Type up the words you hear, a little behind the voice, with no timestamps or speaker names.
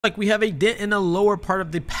Like we have a dent in the lower part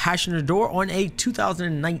of the passenger door on a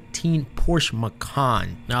 2019 Porsche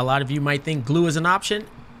Macan. Now a lot of you might think glue is an option,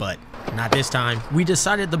 but not this time. We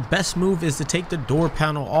decided the best move is to take the door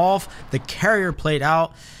panel off, the carrier plate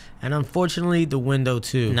out, and unfortunately the window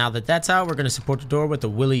too. Now that that's out, we're going to support the door with a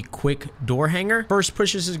really quick door hanger. First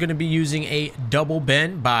pushes is going to be using a double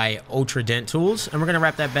bend by Ultra Dent Tools, and we're going to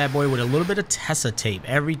wrap that bad boy with a little bit of Tessa tape.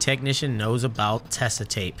 Every technician knows about Tessa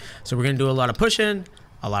tape. So we're going to do a lot of pushing,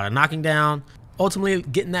 a lot of knocking down, ultimately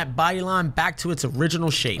getting that body line back to its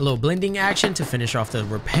original shape. A little blending action to finish off the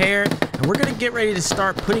repair, and we're gonna get ready to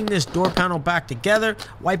start putting this door panel back together,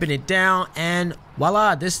 wiping it down, and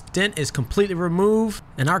voila, this dent is completely removed,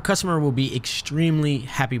 and our customer will be extremely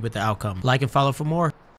happy with the outcome. Like and follow for more.